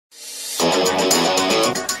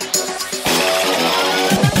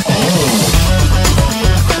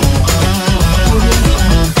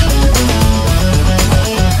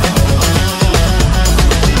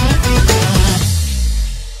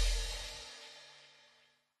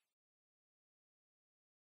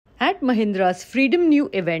At Mahindra's Freedom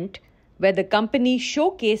New event, where the company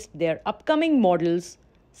showcased their upcoming models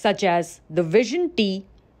such as the Vision T,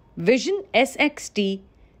 Vision SXT,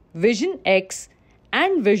 Vision X,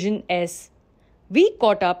 and Vision S, we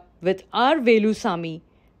caught up with R. Velusamy,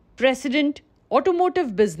 President,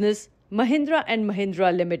 Automotive Business, Mahindra and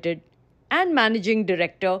Mahindra Ltd, and Managing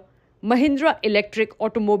Director, Mahindra Electric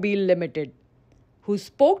Automobile Limited, who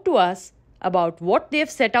spoke to us about what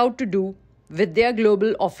they've set out to do with their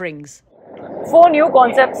global offerings. 4 new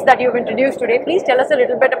concepts that you've introduced today. Please tell us a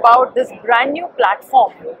little bit about this brand new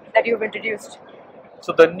platform that you've introduced.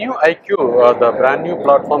 So the new IQ, the brand new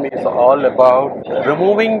platform, is all about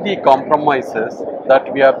removing the compromises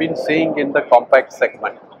that we have been seeing in the compact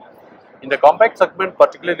segment. In the compact segment,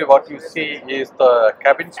 particularly what you see is the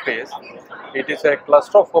cabin space. It is a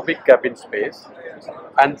claustrophobic cabin space.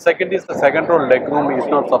 And second is the second row leg room is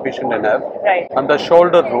not sufficient enough. Right. And the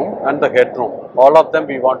shoulder room and the head room, all of them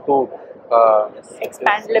we want to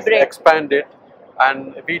expand it.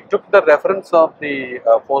 And we took the reference of the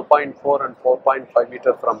 4.4 and 4.5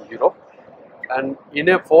 meter from Europe. And in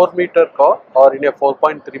a 4 meter car or in a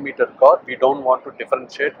 4.3 meter car, we don't want to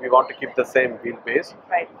differentiate. We want to keep the same wheelbase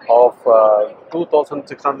of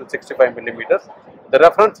 2665 millimeters. The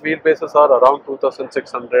reference wheelbases are around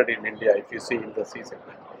 2600 in India, if you see in the C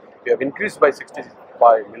segment. We have increased by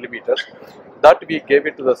 65 millimeters. That we gave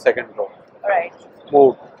it to the second row. Right.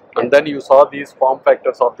 Moved. And then you saw these form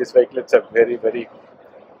factors of this vehicle. It's a very, very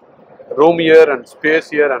roomier and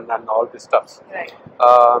spacier and all this stuff. Right.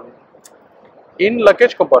 In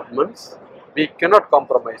luggage compartments, we cannot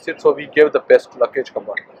compromise it, so we gave the best luggage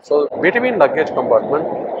compartment. So between luggage compartment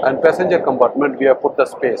and passenger compartment, we have put the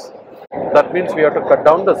space. That means we have to cut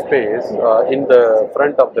down the space in the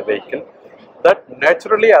front of the vehicle. That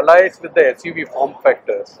naturally aligns with the SUV form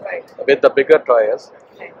factors, with the bigger tires.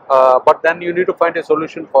 But then you need to find a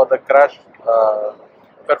solution for the crash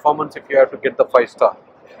performance if you have to get the 5-star.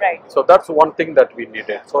 Right. So that's one thing that we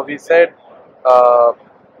needed. So we said Euro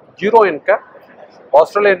NCAP,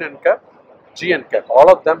 Australian NCAP, G NCAP, all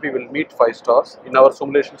of them we will meet 5 stars. In our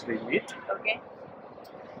simulations we meet. Okay.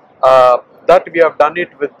 That we have done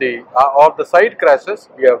it with the, all the side crashes,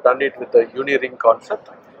 we have done it with the uni-ring concept.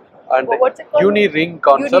 And what's it called? Uni-ring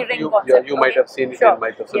concept, you might have seen it in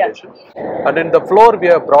my presentation. Yeah. And in the floor we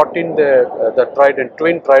have brought in the trident,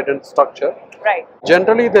 twin trident structure. Right.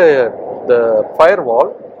 Generally the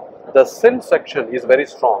firewall, the sill section is very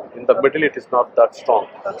strong. In the middle it is not that strong.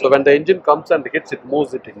 Okay. So when the engine comes and hits, it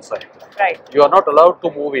moves it inside. Right. You are not allowed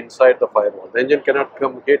to move inside the firewall. The engine cannot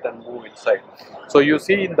come hit and move inside. So you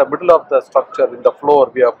see in the middle of the structure, in the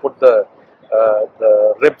floor, we have put the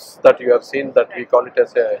ribs that you have seen, that we call it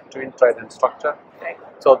as a twin trident structure. Right.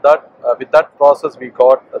 So that with that process we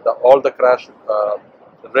got all the crash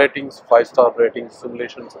ratings, 5-star ratings,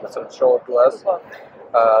 simulations, results show to us.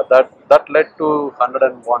 That led to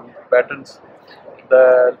 101 patents.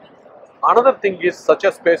 Another thing is such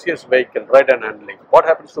a spacious vehicle, ride and handling. What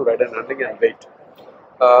happens to ride and handling and weight?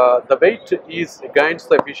 The weight is against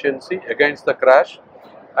the efficiency, against the crash,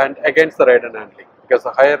 and against the ride and handling. Because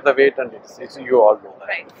the higher the weight, and it's you all know that.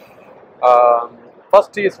 Right.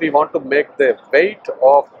 First is we want to make the weight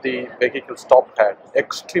of the vehicle's top hat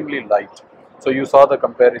extremely light. So you saw the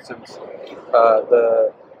comparisons.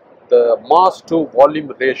 The mass to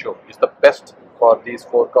volume ratio is the best for these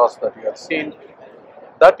 4 cars that you have seen.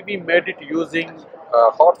 That we made it using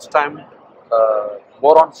hot stamped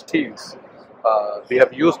boron steels. We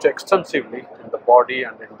have used extensively in the body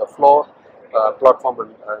and in the floor, platform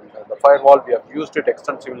and the firewall. We have used it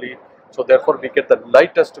extensively. So therefore we get the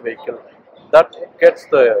lightest vehicle that gets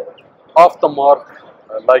the off the mark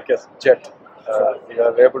like a jet. We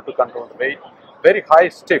are able to control the weight. Very high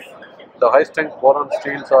stiff. The high strength boron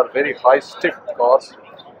steels are very high stiff cars,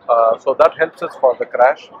 so that helps us for the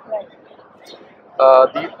crash.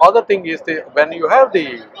 The other thing is when you have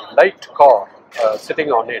the light car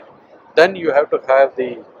sitting on it, then you have to have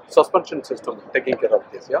the suspension system taking care of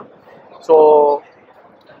this. Yeah. So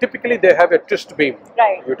typically they have a twist beam.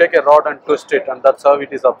 Right. You take a rod and twist it, and that's how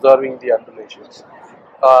it is observing the undulations.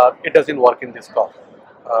 It doesn't work in this car.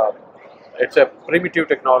 It's a primitive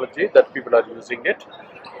technology that people are using it.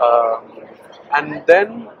 And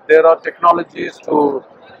then there are technologies to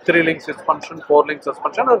 3-link suspension, 4-link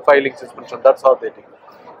suspension and 5-link suspension. That's how they do.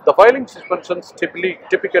 The 5-link suspensions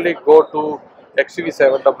typically go to XUV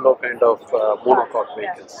 700 kind of monocoque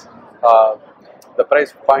vehicles. The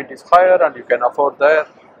price point is higher and you can afford that.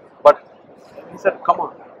 But he said, come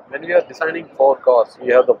on, when we are designing 4 cars, we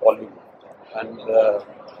have the volume.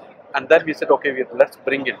 And then we said, okay, let's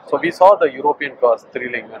bring in. So we saw the European cars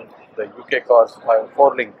 3-link and the UK cars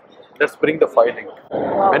 4-link. let's bring the filing.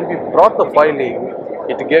 When we brought the filing,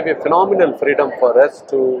 it gave a phenomenal freedom for us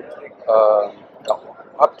to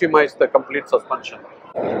optimize the complete suspension.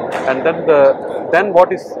 And then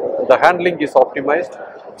what is the handling is optimized.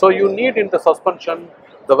 So you need in the suspension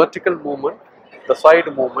the vertical movement, the side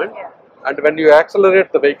movement, and when you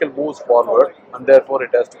accelerate, the vehicle moves forward, and therefore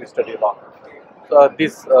it has to be steady along.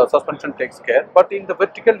 This suspension takes care. But in the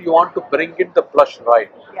vertical, you want to bring in the plush ride.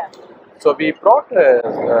 So we brought a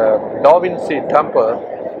Da Vinci temper.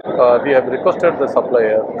 We have requested the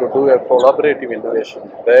supplier to do a collaborative innovation.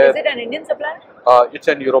 Is it an Indian supplier? It's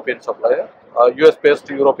an European supplier, US-based,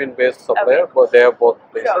 European-based supplier, but they have both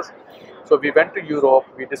places. Sure. So we went to Europe,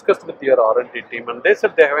 we discussed with their R&D team, and they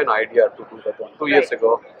said they have an idea to do that one 2 years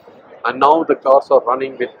ago. And now the cars are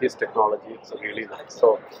running with this technology. It's really nice.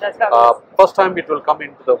 So first time it will come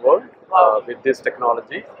into the world with this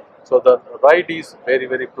technology. So the ride is very,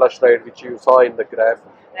 very plush ride, which you saw in the graph.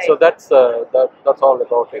 So that's all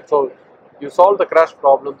about it. So you solve the crash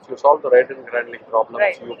problems, you solve the ride and handling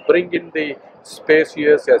problems, you bring in the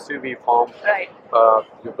spacious SUV form,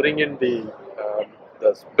 you bring in the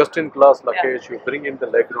best-in-class luggage, you bring in the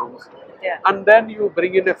legrooms, and then you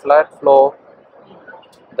bring in a flat floor.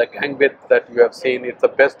 The gang width that you have seen, it's the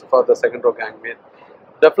best for the second row gang width.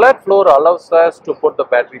 The flat floor allows us to put the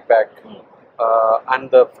battery pack, and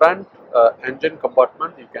the front engine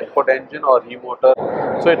compartment, you can put engine or e-motor.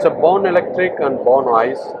 So it's a born electric and born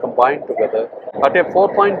ICE combined together. At a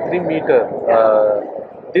 4.3 meter,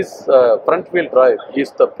 this front wheel drive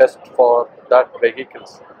is the best for that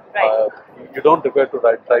vehicles. You don't require to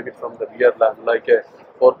drive it from the rear land like a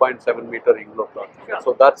 4.7 meter Inglo plot.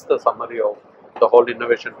 So that's the summary of the whole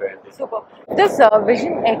innovation behind it. Super. This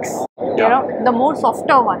Vision X, you know, the more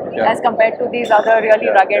softer one as compared to these other really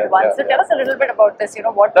rugged ones. So tell us a little bit about this. You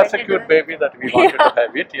know, what that's a cute baby that we wanted to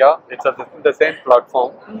have it. It's the same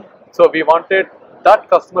platform. So we wanted that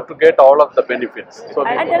customer to get all of the benefits. So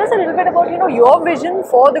and tell us a little bit about, you know, your vision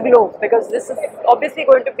for the globe, because this is obviously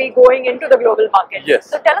going to be going into the global market. Yes.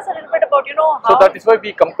 So tell us a little bit about, you know, how. So that is why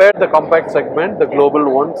we compared the compact segment, the global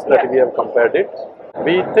ones that we have compared it.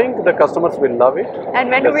 We think the customers will love it. And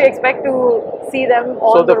when do we expect to see them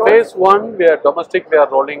on the road? So the phase 1, we are domestic, we are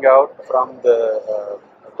rolling out from the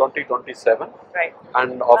 2027. Right.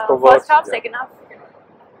 And afterwards. First half, second half?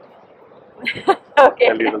 Okay.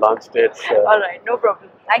 Tell you the launch dates. All right, no problem.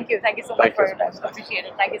 Thank you so much for your time. Appreciate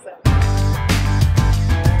it. Thank you, sir.